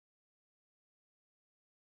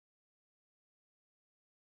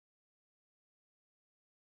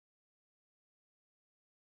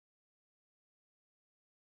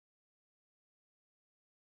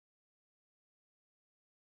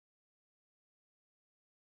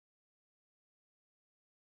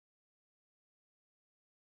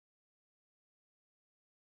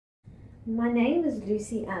My name is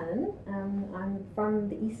Lucie Allan. I'm from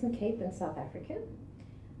the Eastern Cape in South Africa.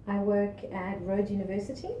 I work at Rhodes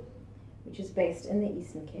University, which is based in the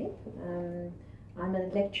Eastern Cape. I'm a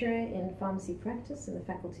lecturer in pharmacy practice in the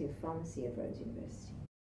Faculty of Pharmacy at Rhodes University.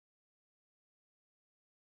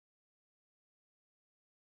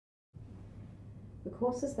 The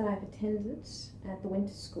courses that I've attended at the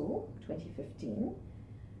Winter School 2015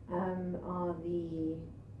 are the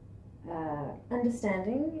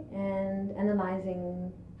understanding and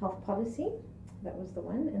analyzing health policy. That was the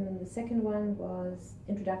one. And then the second one was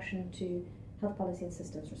Introduction to Health Policy and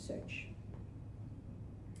Systems Research.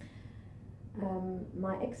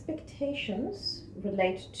 My expectations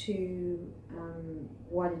relate to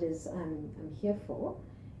what it is I'm here for.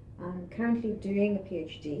 I'm currently doing a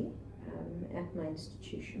PhD at my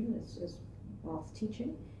institution as whilst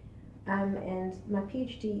teaching. And my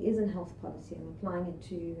PhD is in health policy. I'm applying it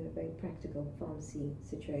to a very practical pharmacy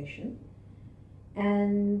situation.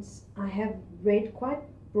 And I have read quite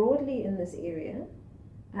broadly in this area,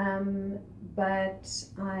 but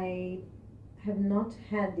I have not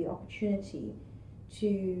had the opportunity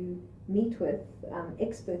to meet with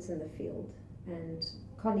experts in the field and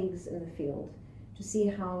colleagues in the field to see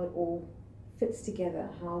how it all fits together,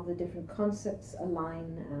 how the different concepts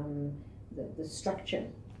align, the structure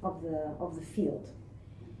of the field.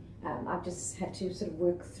 I've just had to sort of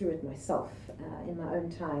work through it myself in my own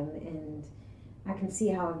time, and I can see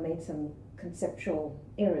how I've made some conceptual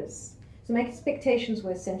errors. So my expectations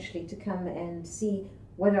were essentially to come and see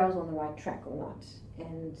whether I was on the right track or not.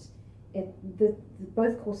 And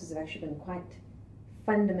both courses have actually been quite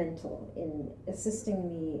fundamental in assisting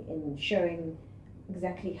me in showing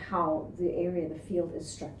exactly how the area, the field is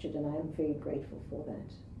structured, and I am very grateful for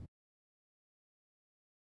that.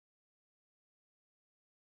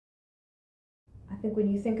 I think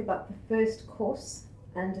when you think about the first course,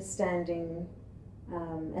 understanding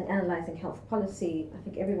and analysing health policy, I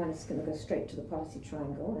think everyone is going to go straight to the policy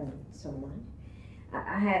triangle, and so am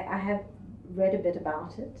I. I have read a bit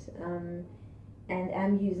about it and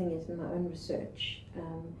am using it in my own research.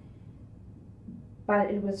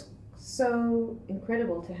 But it was so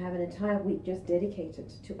incredible to have an entire week just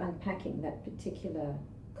dedicated to unpacking that particular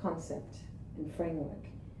concept and framework.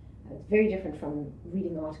 It's very different from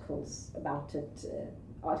reading articles about it,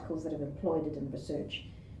 articles that have employed it in research,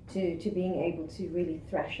 to being able to really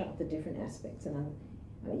thrash out the different aspects. And I'm,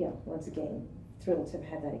 once again, thrilled to have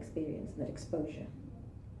had that experience and that exposure.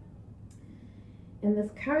 In this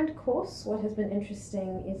current course, what has been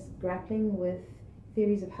interesting is grappling with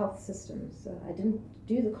theories of health systems. So I didn't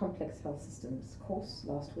do the complex health systems course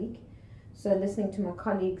last week, so listening to my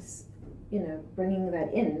colleagues, bringing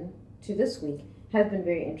that in to this week has been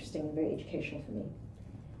very interesting and very educational for me.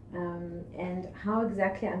 And how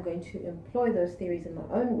exactly I'm going to employ those theories in my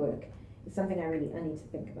own work is something I need to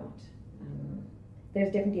think about.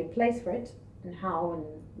 There's definitely a place for it, and how and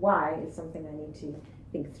why is something I need to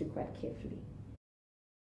think through quite carefully.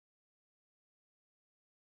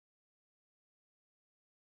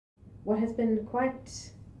 What has been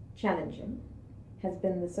quite challenging has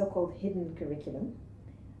been the so-called hidden curriculum,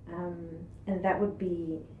 and that would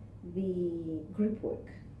be the group work.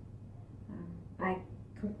 I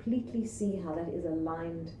completely see how that is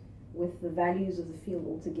aligned with the values of the field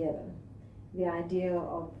altogether. The idea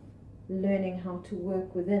of learning how to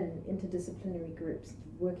work within interdisciplinary groups,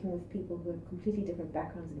 working with people who have completely different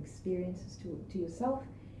backgrounds and experiences to yourself,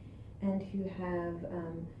 and who have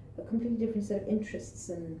a completely different set of interests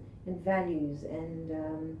and values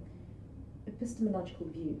and epistemological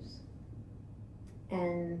views.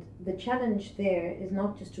 And the challenge there is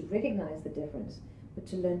not just to recognize the difference, but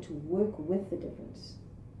to learn to work with the difference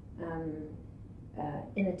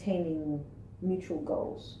in attaining mutual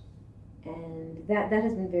goals. And that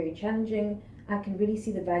has been very challenging. I can really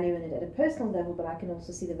see the value in it at a personal level, but I can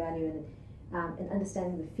also see the value in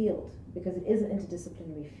understanding the field, because it is an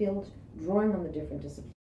interdisciplinary field, drawing on the different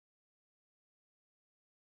disciplines.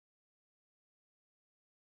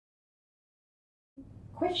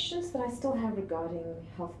 Questions that I still have regarding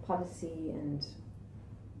health policy and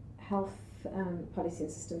health policy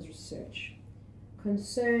and systems research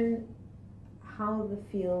concern how the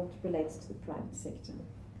field relates to the private sector.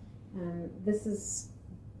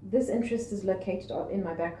 This interest is located in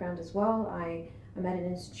my background as well. I'm at an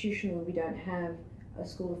institution where we don't have a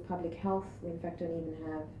school of public health. We in fact don't even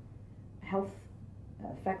have a health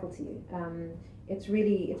faculty. It's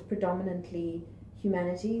predominantly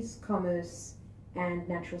humanities, commerce, and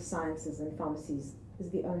natural sciences, and pharmacies is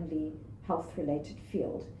the only health-related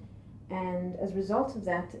field. And as a result of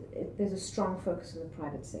that, there's a strong focus on the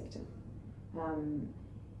private sector.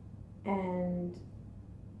 And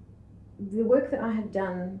the work that I have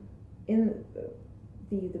done in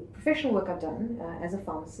the professional work I've done as a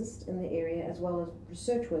pharmacist in the area, as well as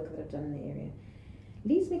research work that I've done in the area,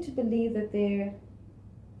 leads me to believe that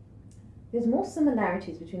there's more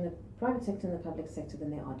similarities between the private sector and the public sector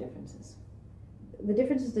than there are differences. The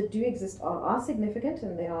differences that do exist are significant,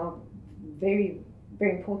 and they are very,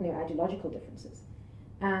 very important. They're ideological differences.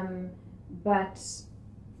 But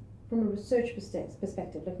from a research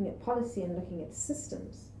perspective, looking at policy and looking at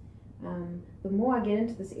systems, the more I get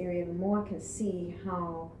into this area, the more I can see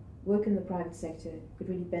how work in the private sector could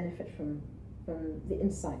really benefit from the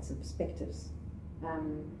insights and perspectives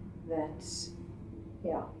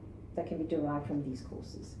that can be derived from these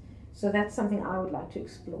courses. So that's something I would like to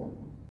explore more.